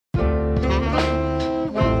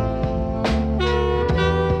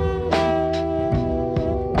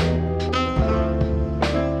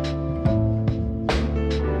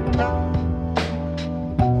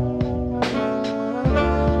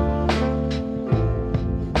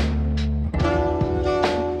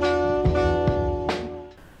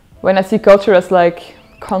when I see culture as like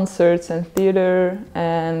concerts and theater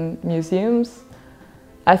and museums,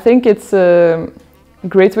 I think it's a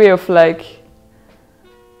great way of like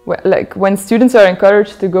when students are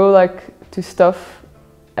encouraged to go like to stuff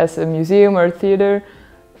as a museum or a theater,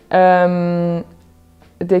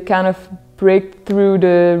 they kind of break through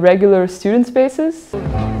the regular student spaces.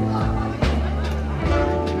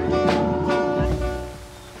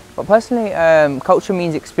 But personally, culture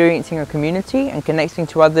means experiencing a community and connecting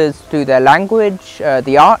to others through their language,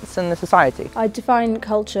 the arts and the society. I define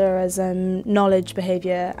culture as knowledge,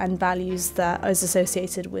 behaviour and values that is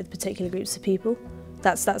associated with particular groups of people.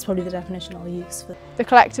 That's probably the definition I'll use. The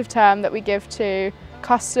collective term that we give to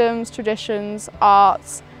customs, traditions,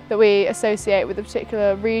 arts that we associate with a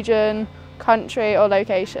particular region, country or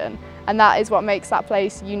location, and that is what makes that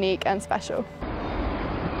place unique and special.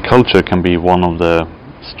 Culture can be one of the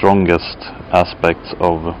strongest aspects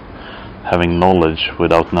of having knowledge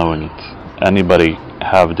without knowing it. Anybody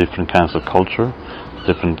have different kinds of culture,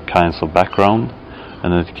 different kinds of background,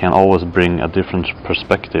 and it can always bring a different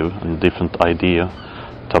perspective and different idea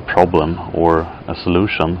to a problem or a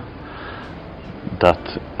solution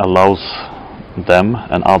that allows them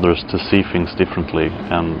and others to see things differently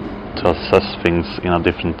and to assess things in a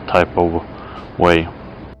different type of way.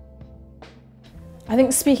 I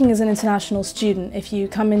think speaking as an international student, if you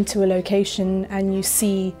come into a location and you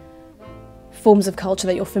see forms of culture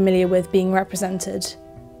that you're familiar with being represented,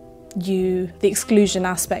 the exclusion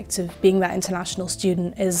aspect of being that international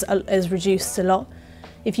student is reduced a lot.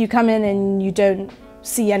 If you come in and you don't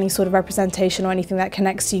see any sort of representation or anything that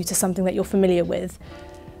connects you to something that you're familiar with,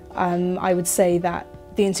 I would say that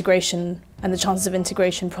the integration and the chances of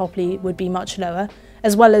integration properly would be much lower,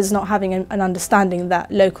 as well as not having an understanding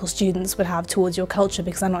that local students would have towards your culture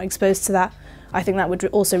because they're not exposed to that. I think that would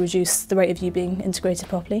also reduce the rate of you being integrated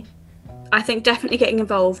properly. I think definitely getting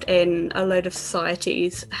involved in a load of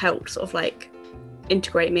societies helped sort of like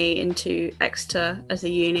integrate me into Exeter as a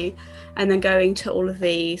uni, and then going to all of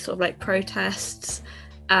the sort of like protests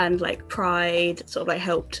and like Pride sort of like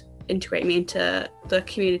helped integrate me into the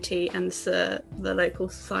community and the local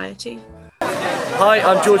society. Hi,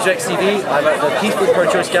 I'm George XCV. I'm at the Peaceful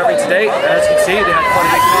Pro-Choice Gathering today, and as you can see, they have fun.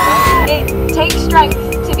 It takes strength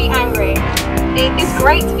to be angry. It is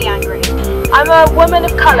great to be angry. I'm a woman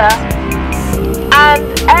of colour, and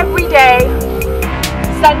every day,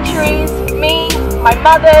 centuries, me, my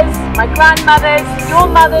mothers, my grandmothers,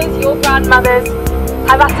 your grandmothers,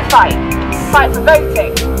 have had to fight. Fight for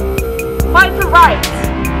voting, fight for rights,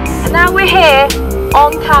 and now we're here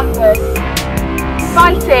on campus,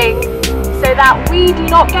 fighting so that we do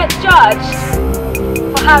not get judged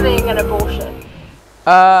for having an abortion.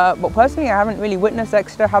 But personally, I haven't really witnessed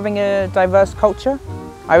Exeter having a diverse culture.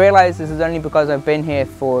 I realise this is only because I've been here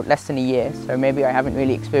for less than a year, so maybe I haven't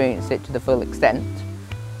really experienced it to the full extent.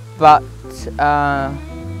 But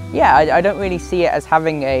yeah, I don't really see it as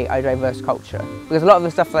having a diverse culture, because a lot of the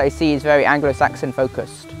stuff that I see is very Anglo-Saxon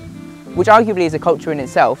focused, which arguably is a culture in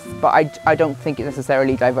itself, but I don't think it's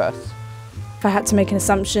necessarily diverse. If I had to make an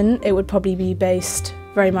assumption, it would probably be based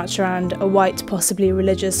very much around a white, possibly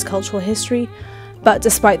religious cultural history. But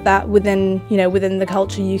despite that, within the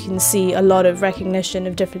culture, you can see a lot of recognition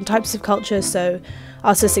of different types of culture. So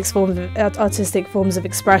artistic forms of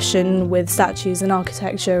expression with statues and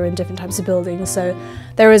architecture and different types of buildings. So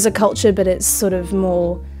there is a culture, but it's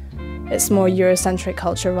more Eurocentric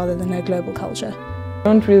culture rather than a global culture. I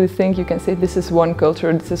don't really think you can say this is one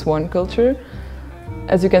culture, this is one culture.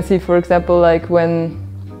 As you can see, for example, like when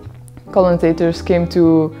colonizers came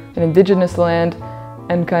to an indigenous land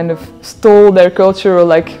and kind of stole their culture or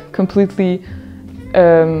like completely,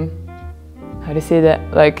 how do you say that,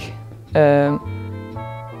 like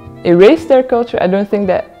erase their culture. I don't think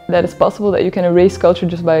that it's possible that you can erase culture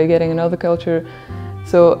just by getting another culture.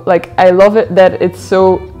 So like I love it that it's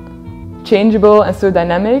so changeable and so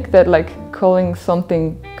dynamic that like calling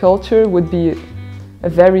something culture would be a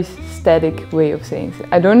very static way of saying it.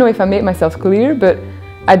 I don't know if I made myself clear, but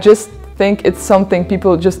I just think it's something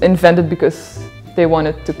people just invented because they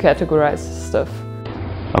wanted to categorize stuff.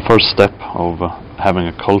 A first step of having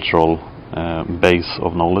a cultural base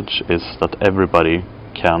of knowledge is that everybody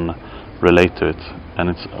can relate to it, and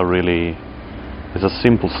it's a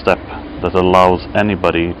simple step that allows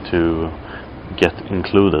anybody to get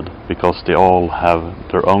included, because they all have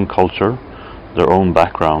their own culture, their own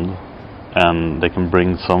background, and they can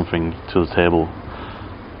bring something to the table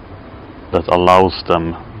that allows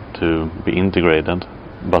them to be integrated,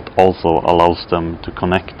 but also allows them to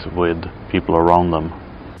connect with people around them.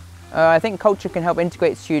 I think culture can help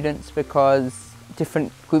integrate students because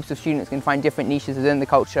different groups of students can find different niches within the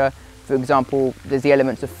culture. For For example, there's the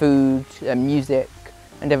elements of food, music,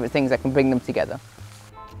 and different things that can bring them together.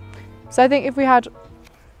 So I think if we had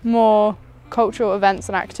more cultural events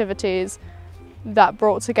and activities that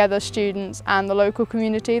brought together students and the local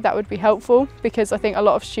community, that would be helpful, because I think a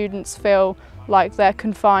lot of students feel like they're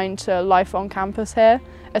confined to life on campus here,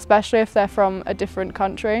 especially if they're from a different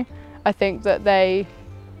country. I think that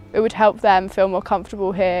it would help them feel more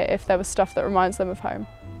comfortable here if there was stuff that reminds them of home.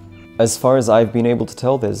 As far as I've been able to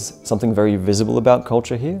tell, there's something very visible about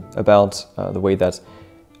culture here, about the way that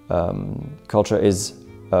culture is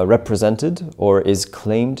represented or is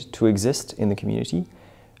claimed to exist in the community,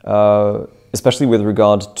 especially with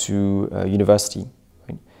regard to university.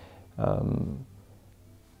 Right?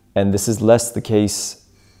 And this is less the case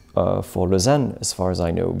for Lausanne, as far as I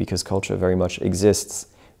know, because culture very much exists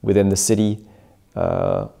within the city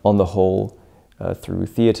on the whole, through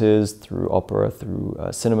theatres, through opera, through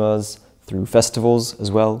cinemas, through festivals as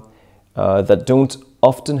well, that don't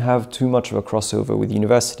often have too much of a crossover with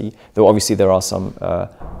university, though obviously there are some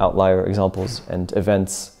outlier examples and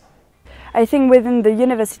events. I think within the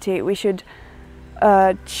university we should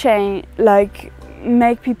change, like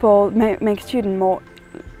make students more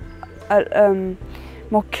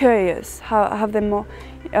more curious, have them more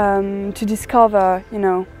to discover, you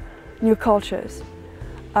know, new cultures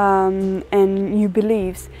and new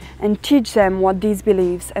beliefs, and teach them what these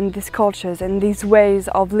beliefs and these cultures and these ways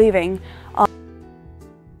of living are.